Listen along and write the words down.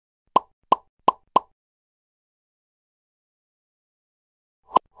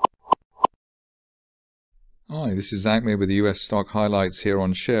Hi, this is Acme with the US stock highlights here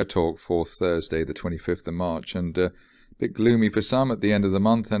on Share Talk for Thursday, the 25th of March. And a bit gloomy for some at the end of the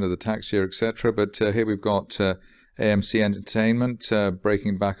month, end of the tax year, etc. But here we've got AMC Entertainment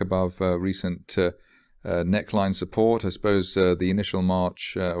breaking back above recent neckline support. I suppose the initial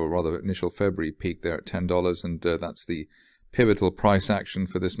March, or rather initial February peak there at $10, and that's the pivotal price action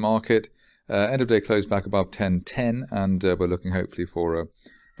for this market. End of day close back above 10.10, and we're looking hopefully for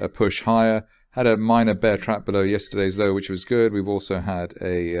a push higher. Had a minor bear trap below yesterday's low, which was good. We've also had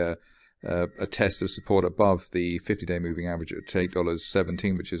a test of support above the 50-day moving average at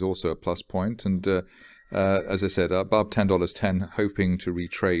 $8.17, which is also a plus point. And as I said, above $10.10, hoping to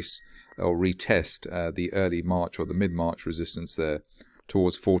retrace or retest the early March or the mid-March resistance there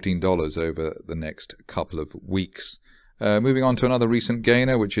towards $14 over the next couple of weeks. Moving on to another recent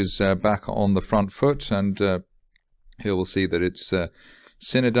gainer, which is back on the front foot, and here we'll see that it's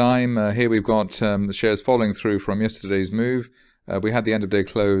CIDM. Here we've got the shares following through from yesterday's move. We had the end of day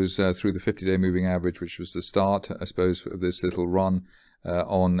close through the 50-day moving average, which was the start, I suppose, of this little run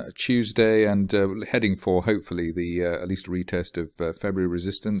on Tuesday, and heading for hopefully the at least a retest of February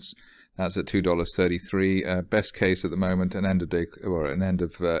resistance. That's at $2.33. Best case at the moment, an end of day or an end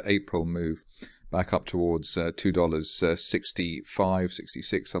of April move back up towards $2.65,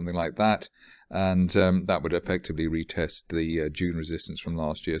 66, something like that. And that would effectively retest the June resistance from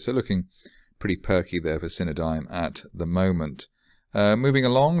last year. So looking pretty perky there for CIDM at the moment. Moving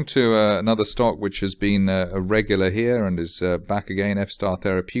along to another stock which has been a regular here and is back again, FSTX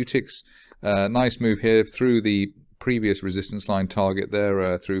Therapeutics. Nice move here through the previous resistance line target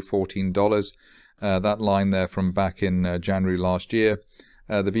there through $14. That line there from back in January last year.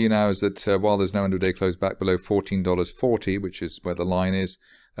 The view now is that while there's no end of day close back below $14.40, which is where the line is,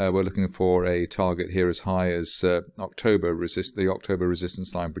 we're looking for a target here as high as the October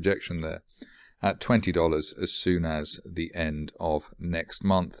resistance line projection there at $20 as soon as the end of next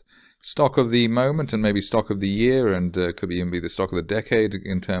month. Stock of the moment and maybe stock of the year, and could even be the stock of the decade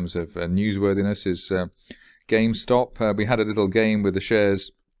in terms of newsworthiness, is GameStop. We had a little game with the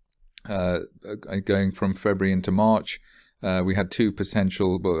shares going from February into March. We had two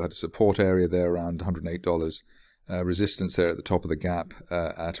potential, well, we had a support area there around $108. Resistance there at the top of the gap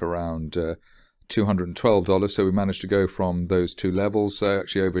at around $212. So we managed to go from those two levels.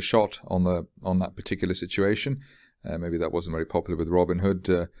 Actually overshot on that particular situation. Maybe that wasn't very popular with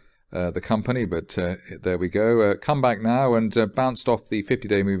Robinhood, the company, but there we go. Come back now and bounced off the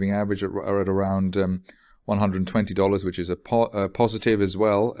 50-day moving average at around $120, which is a positive as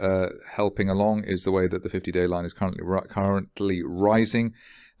well. Helping along is the way that the 50-day line is currently rising.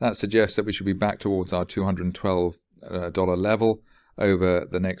 That suggests that we should be back towards our $212 level over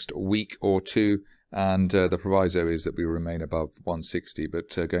the next week or two, and the proviso is that we remain above 160, but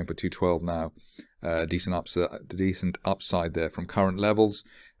going for 212 now. Decent upside there from current levels.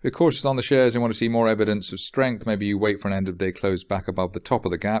 If you're cautious on the shares and want to see more evidence of strength, maybe you wait for an end of day close back above the top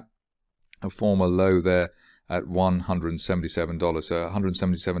of the gap. A former low there at $177, so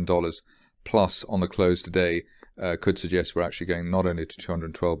 $177 plus on the close today could suggest we're actually going not only to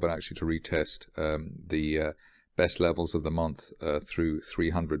 212 but actually to retest the best levels of the month through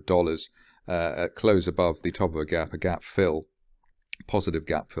 $300 at close above the top of a gap fill. Positive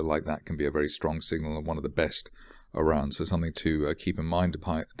gap fill like that can be a very strong signal and one of the best around, so something to keep in mind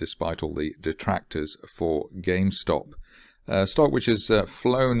despite all the detractors for GameStop. Stock which has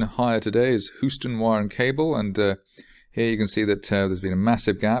flown higher today is Houston Wire and Cable, and here you can see that there's been a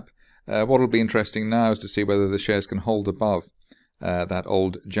massive gap. What will be interesting now is to see whether the shares can hold above that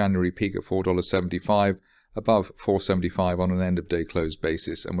old January peak at $4.75, above $4.75 on an end of day close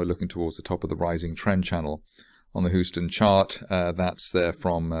basis, and we're looking towards the top of the rising trend channel on the Houston chart. That's there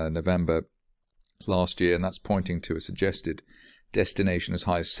from November last year, and that's pointing to a suggested destination as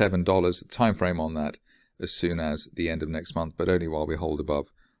high as $7. The time frame on that as soon as the end of next month, but only while we hold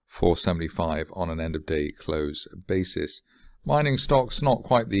above $4.75 on an end of day close basis. Mining stocks, not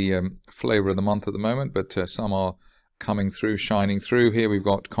quite the flavor of the month at the moment, but some are coming through, shining through. Here we've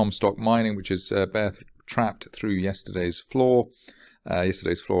got Comstock Mining, which is bear trapped through yesterday's floor.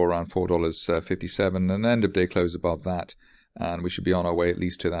 Yesterday's floor around $4.57, an end of day close above that, and we should be on our way at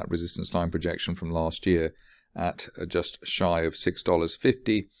least to that resistance line projection from last year at just shy of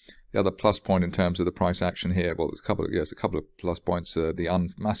 $6.50. The other plus point in terms of the price action here, well, there's a couple of plus points. The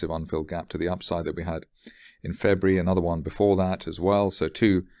massive unfilled gap to the upside that we had in February, another one before that as well. So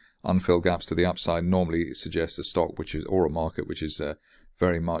two unfilled gaps to the upside normally suggests a stock which is, or a market which is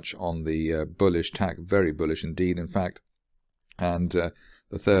very much on the bullish tack, very bullish indeed, in fact. And the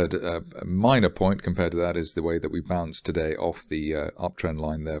third minor point compared to that is the way that we bounced today off the uptrend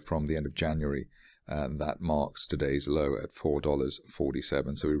line there from the end of January and that marks today's low at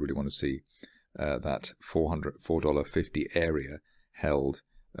 $4.47. So we really want to see that $4.50 area held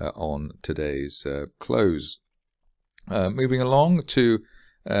on today's close. Moving along to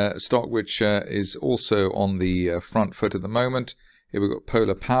stock which is also on the front foot at the moment. Here we've got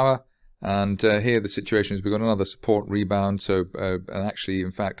POLA Power, and here the situation is we've got another support rebound. So and actually,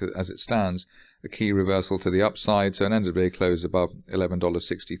 in fact, as it stands, a key reversal to the upside. So an end of day close above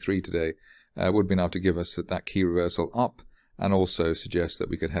 $11.63 today would be enough to give us that key reversal up, and also suggest that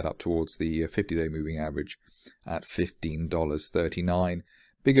we could head up towards the 50-day moving average at $15.39.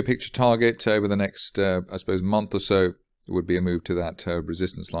 Bigger picture target over the next, I suppose, month or so would be a move to that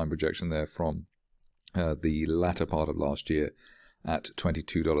resistance line projection there from the latter part of last year at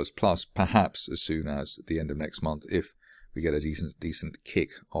 $22 plus, perhaps as soon as the end of next month, if we get a decent kick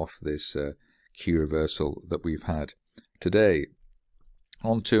off this key reversal that we've had today.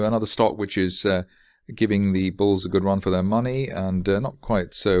 On to another stock which is giving the bulls a good run for their money, and not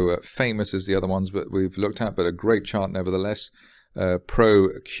quite so famous as the other ones but we've looked at, but a great chart nevertheless.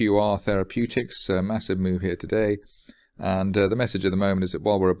 PRQR Therapeutics, massive move here today, and the message at the moment is that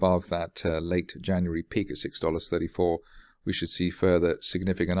while we're above that late January peak at $6.34, we should see further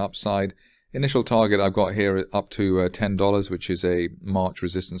significant upside. Initial target I've got here up to $10, which is a March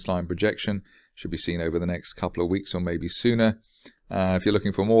resistance line projection. Should be seen over the next couple of weeks or maybe sooner. If you're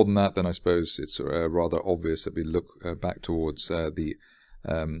looking for more than that, then I suppose it's rather obvious that we look back towards the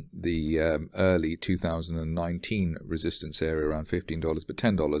early 2019 resistance area around $15, but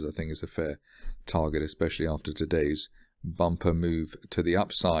 $10 I think is a fair target, especially after today's bumper move to the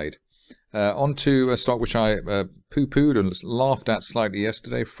upside. On to a stock which I poo-pooed and laughed at slightly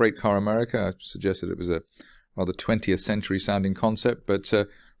yesterday, Freight Car America. I suggested it was a rather 20th century sounding concept, but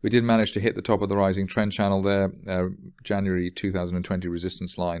we did manage to hit the top of the rising trend channel there, January 2020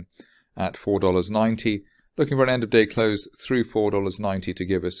 resistance line at $4.90. Looking for an end of day close through $4.90 to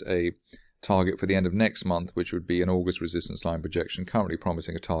give us a target for the end of next month, which would be an August resistance line projection, currently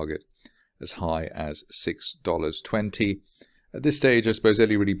promising a target as high as $6.20. At this stage, I suppose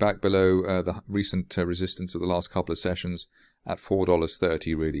really back below the recent resistance of the last couple of sessions at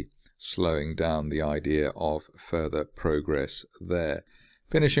 $4.30, really slowing down the idea of further progress there.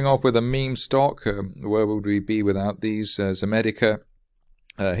 Finishing off with a meme stock, where would we be without these? Zomedica.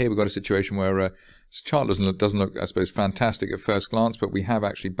 Here we've got a situation where this chart doesn't look, I suppose, fantastic at first glance, but we have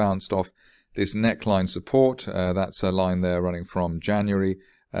actually bounced off this neckline support. That's a line there running from January.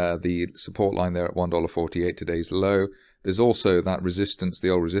 The support line there at $1.48, today's low. There's also that resistance, the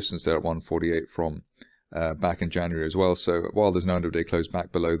old resistance there at $1.48 from back in January as well. So while there's no end of day close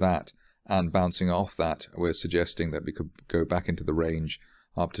back below that and bouncing off that, we're suggesting that we could go back into the range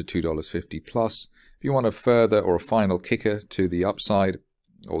up to $2.50 plus. If you want a further or a final kicker to the upside,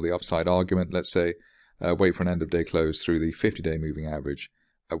 or the upside argument, let's say, wait for an end of day close through the 50-day moving average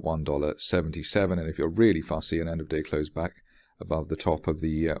at $1.77. And if you're really fussy, an end of day close back above the top of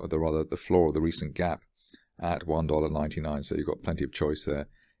the floor of the recent gap at $1.99. So you've got plenty of choice there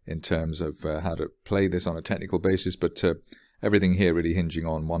in terms of how to play this on a technical basis, but everything here really hinging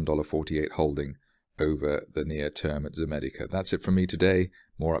on $1.48 holding over the near term at Zomedica. That's it from me today.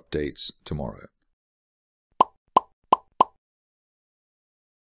 More updates tomorrow.